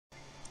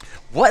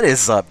What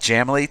is up,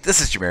 Jamily? This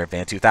is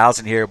JamiroFan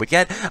 2000 here with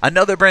yet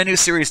another brand new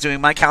series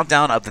doing my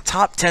countdown of the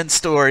top 10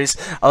 stories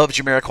of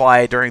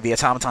Jamiroquai during the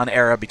Automaton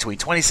era between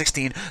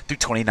 2016 through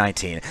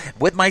 2019.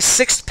 With my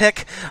sixth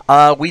pick,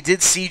 we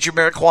did see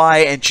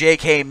Jamiroquai and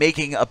JK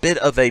making a bit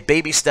of a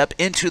baby step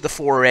into the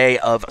foray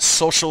of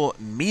social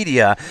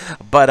media,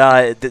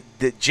 but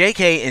the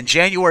JK in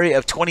January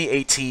of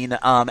 2018,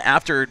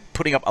 after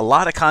putting up a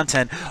lot of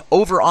content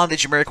over on the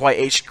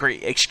Jamiroquai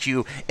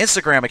HQ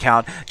Instagram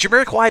account,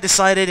 Jamiroquai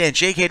decided and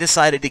JK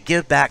decided to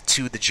give back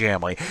to the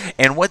Jamily.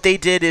 And what they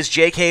did is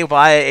JK,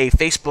 via a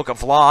Facebook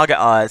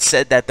vlog,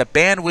 said that the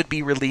band would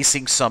be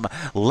releasing some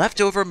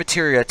leftover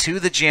material to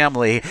the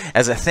Jamily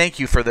as a thank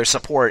you for their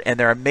support and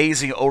their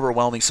amazing,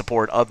 overwhelming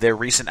support of their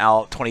recent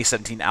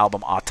 2017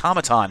 album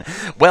Automaton.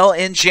 Well,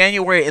 in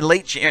January, in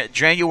late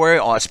January,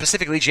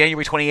 specifically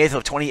January 28th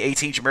of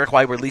 2018,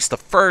 Jamiroquai released the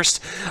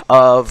first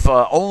of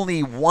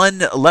only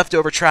one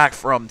leftover track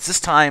from, this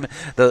time,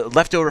 the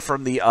leftover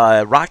from the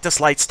Rock the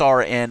Light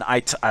Star and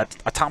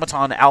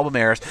Automaton album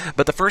eras,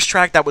 but the first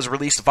track that was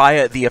released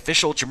via the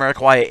official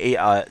Jamiroquai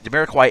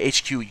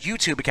HQ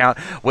YouTube account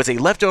was a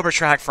leftover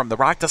track from the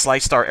Rock the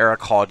Light Star era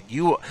called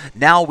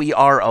Now We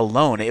Are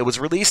Alone. It was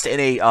released in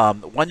a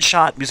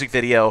one-shot music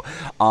video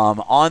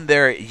on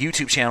their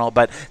YouTube channel,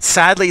 but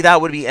sadly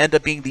that would end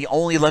up being the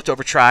only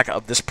leftover track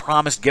of this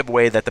promised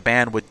giveaway that the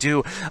band would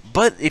do.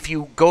 But if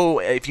you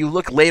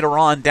look later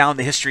on down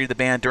the history of the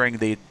band during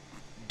the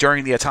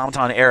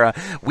Automaton era,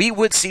 we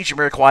would see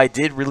Jamiroquai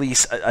did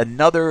release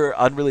another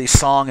unreleased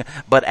song,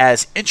 but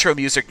as intro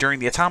music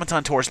during the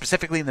Automaton tour,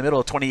 specifically in the middle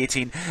of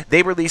 2018,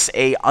 they released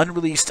a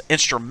unreleased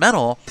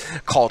instrumental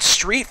called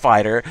Street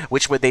Fighter,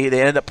 which they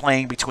ended up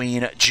playing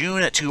between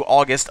June to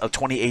August of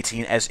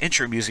 2018 as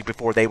intro music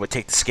before they would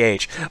take the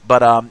stage.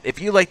 But if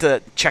you'd like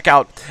to check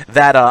out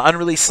that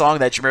unreleased song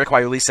that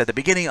Jamiroquai released at the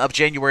beginning of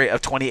January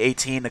of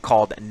 2018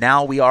 called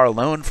Now We Are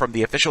Alone from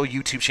the official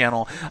YouTube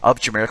channel of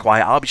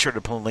Jamiroquai, I'll be sure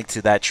to put a link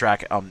to that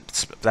track,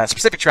 that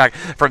specific track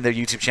from their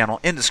YouTube channel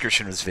in the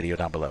description of this video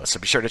down below.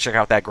 So be sure to check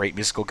out that great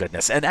musical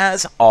goodness. And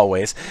as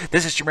always,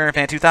 this is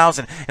JamiroFan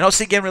 2000, and I'll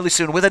see you again really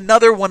soon with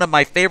another one of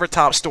my favorite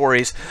top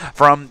stories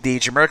from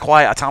the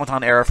Jamiroquai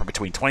Automaton era from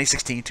between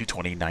 2016 to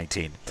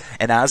 2019.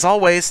 And as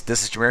always,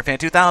 this is JamiroFan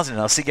 2000, and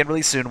I'll see you again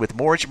really soon with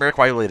more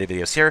Jamiroquai related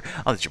videos here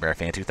on the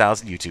JamiroFan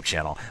 2000 YouTube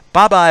channel.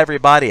 Bye bye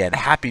everybody, and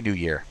Happy New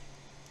Year.